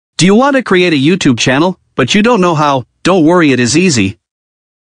Do you want to create a YouTube channel, but you don't know how? Don't worry, it is easy.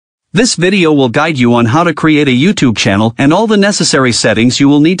 This video will guide you on how to create a YouTube channel and all the necessary settings you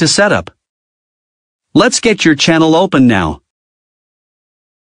will need to set up. Let's get your channel open now.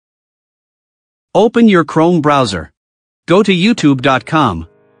 Open your Chrome browser. Go to youtube.com.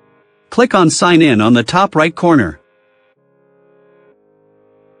 Click on Sign In on the top right corner.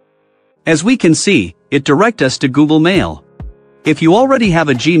 As we can see, it directs us to Google Mail. If you already have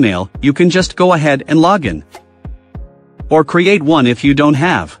a Gmail, you can just go ahead and log in. Or create one if you don't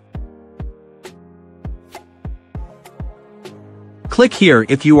have. Click here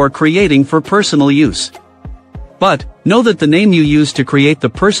if you are creating for personal use. But, know that the name you use to create the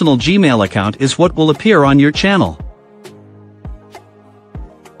personal Gmail account is what will appear on your channel.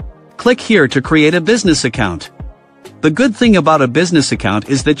 Click here to create a business account. The good thing about a business account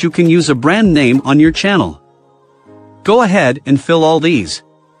is that you can use a brand name on your channel. Go ahead and fill all these.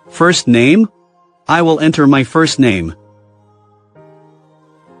 First name? I will enter my first name.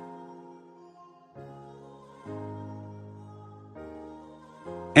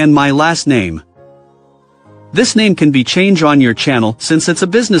 And my last name. This name can be changed on your channel since it's a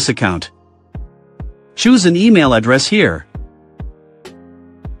business account. Choose an email address here.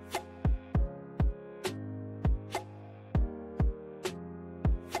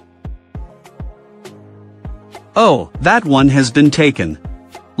 Oh, that one has been taken.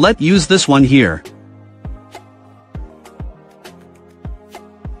 Let's use this one here.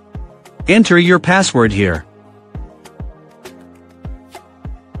 Enter your password here.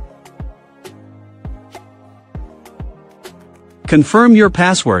 Confirm your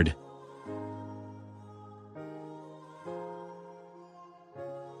password.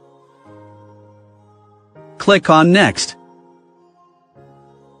 Click on Next.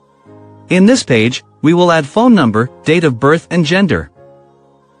 In this page, we will add phone number, date of birth and gender.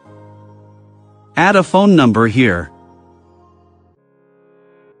 Add a phone number here.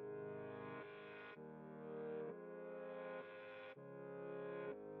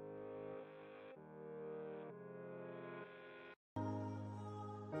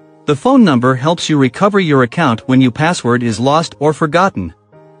 The phone number helps you recover your account when your password is lost or forgotten.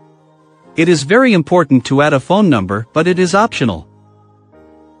 It is very important to add a phone number, but it is optional.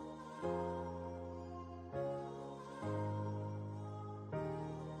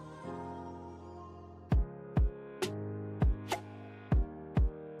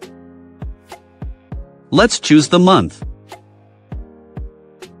 Let's choose the month.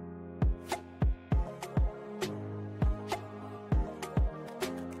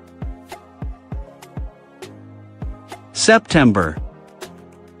 September.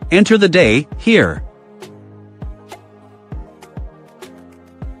 Enter the day here.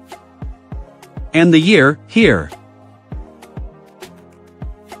 And the year here.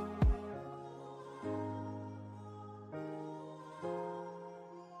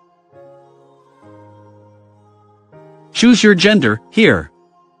 Choose your gender here.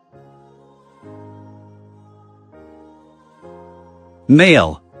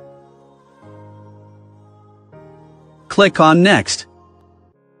 Male. Click on Next.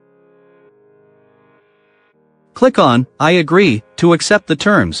 Click on I agree to accept the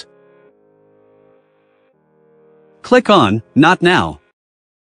terms. Click on Not Now.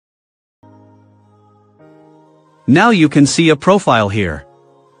 Now you can see a profile here.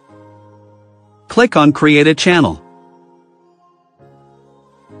 Click on Create a Channel.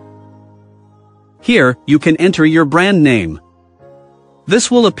 Here, you can enter your brand name. This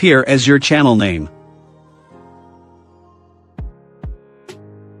will appear as your channel name.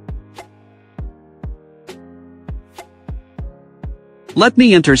 Let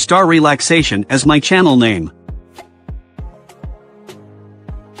me enter Star Relaxation as my channel name.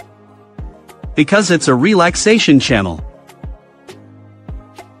 Because it's a relaxation channel.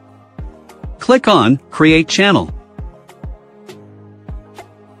 Click on Create Channel.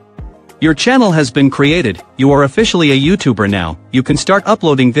 Your channel has been created, you are officially a YouTuber now, you can start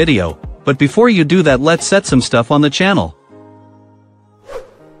uploading video, but before you do that let's set some stuff on the channel.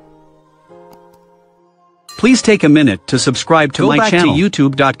 Please take a minute to subscribe to my channel. Go back to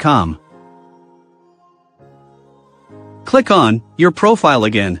youtube.com. Click on your profile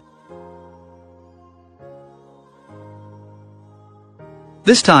again.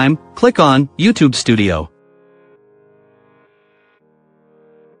 This time, click on YouTube Studio.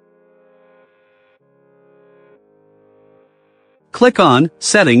 Click on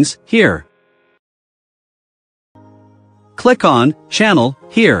Settings here. Click on Channel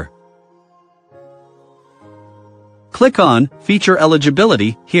here. Click on Feature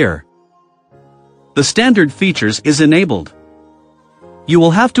Eligibility here. The standard features is enabled. You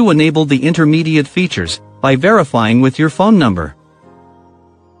will have to enable the intermediate features by verifying with your phone number.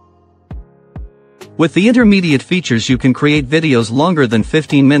 With the intermediate features you can create videos longer than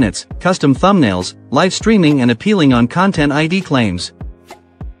 15 minutes, custom thumbnails, live streaming and appealing on Content ID claims.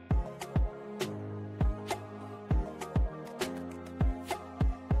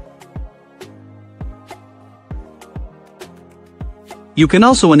 You can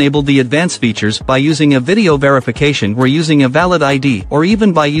also enable the advanced features by using a video verification or using a valid ID or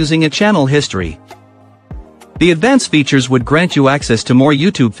even by using a channel history. The advanced features would grant you access to more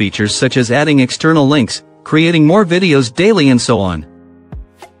YouTube features such as adding external links, creating more videos daily and so on.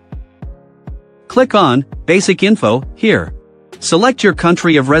 Click on Basic Info here. Select your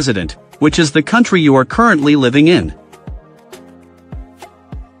country of resident, which is the country you are currently living in.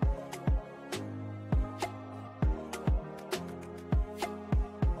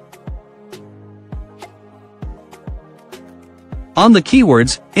 On the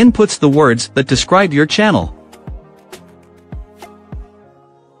keywords, inputs the words that describe your channel.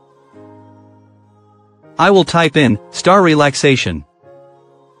 I will type in star relaxation.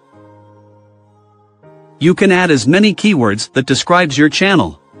 You can add as many keywords that describes your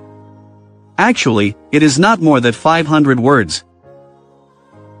channel. Actually, it is not more than 500 words.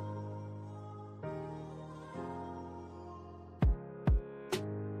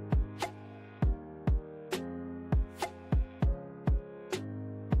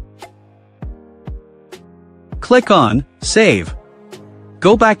 Click on Save.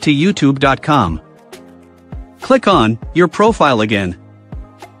 Go back to youtube.com. Click on your profile again.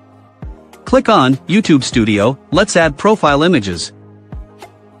 Click on YouTube Studio. Let's add profile images.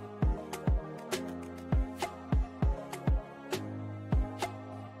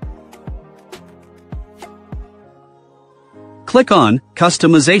 Click on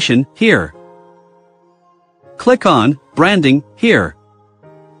Customization here. Click on Branding here.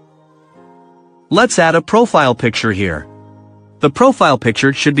 Let's add a profile picture here. The profile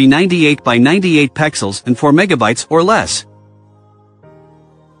picture should be 98 by 98 pixels and 4 megabytes or less.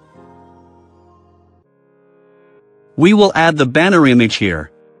 We will add the banner image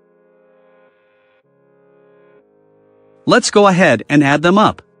here. Let's go ahead and add them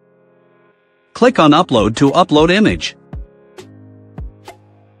up. Click on Upload to upload image.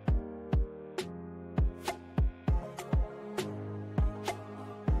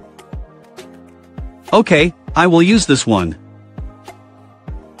 Okay, I will use this one.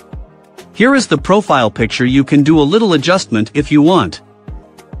 Here is the profile picture. You can do a little adjustment if you want.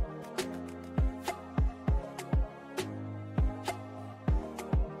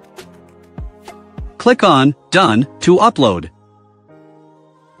 Click on Done to upload.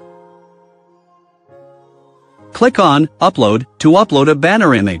 Click on Upload to upload a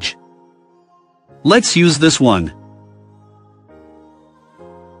banner image. Let's use this one.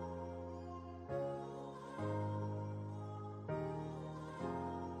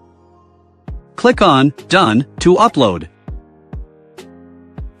 Click on Done to upload.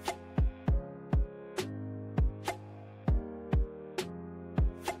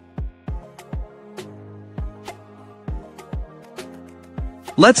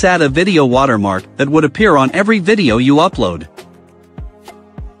 Let's add a video watermark that would appear on every video you upload.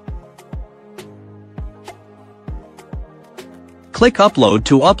 Click Upload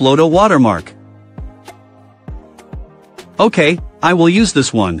to upload a watermark. Okay, I will use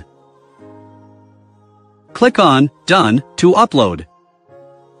this one. Click on Done to upload.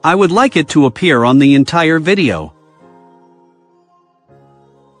 I would like it to appear on the entire video.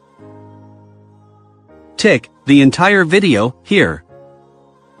 Tick the entire video here.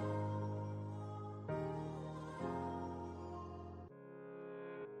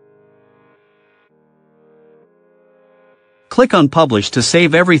 Click on Publish to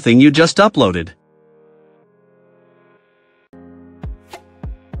save everything you just uploaded.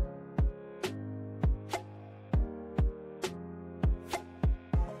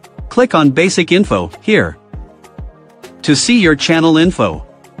 Click on Basic Info here. To see your channel info,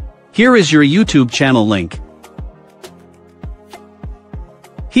 here is your YouTube channel link.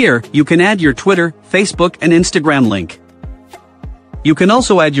 Here, you can add your Twitter, Facebook and Instagram link. You can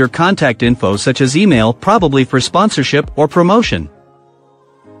also add your contact info such as email, probably for sponsorship or promotion.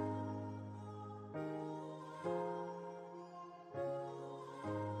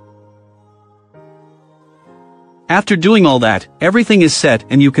 After doing all that, everything is set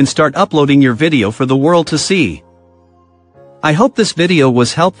and you can start uploading your video for the world to see. I hope this video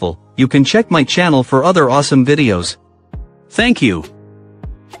was helpful. You can check my channel for other awesome videos. Thank you.